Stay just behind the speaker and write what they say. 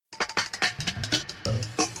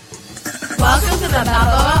the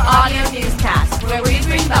Balboa Audio Newscast, where we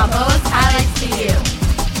bring Balboa's highlights to you.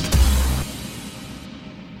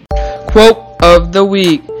 Quote of the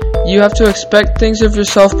week. You have to expect things of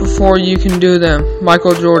yourself before you can do them.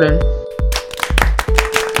 Michael Jordan.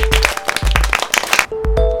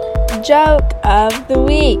 Joke of the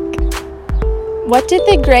week. What did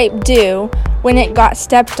the grape do when it got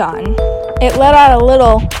stepped on? It let out a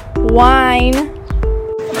little whine.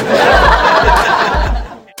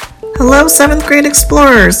 Hello, 7th grade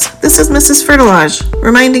explorers. This is Mrs. Fertilage,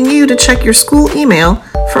 reminding you to check your school email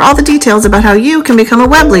for all the details about how you can become a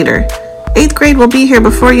web leader. 8th grade will be here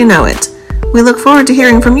before you know it. We look forward to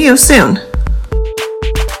hearing from you soon.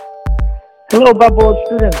 Hello, Balboa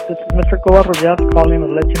students. This is Mr. Covarrubias calling to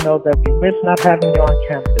let you know that we miss not having you on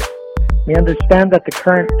campus. We understand that the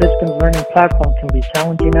current distance learning platform can be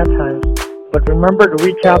challenging at times, but remember to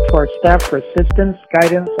reach out to our staff for assistance,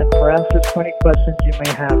 guidance, and for answers to any questions you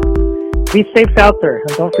may have. Be safe out there,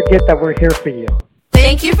 and don't forget that we're here for you.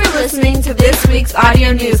 Thank you for listening to this week's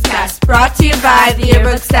audio newscast, brought to you by the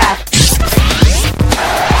Yearbook staff.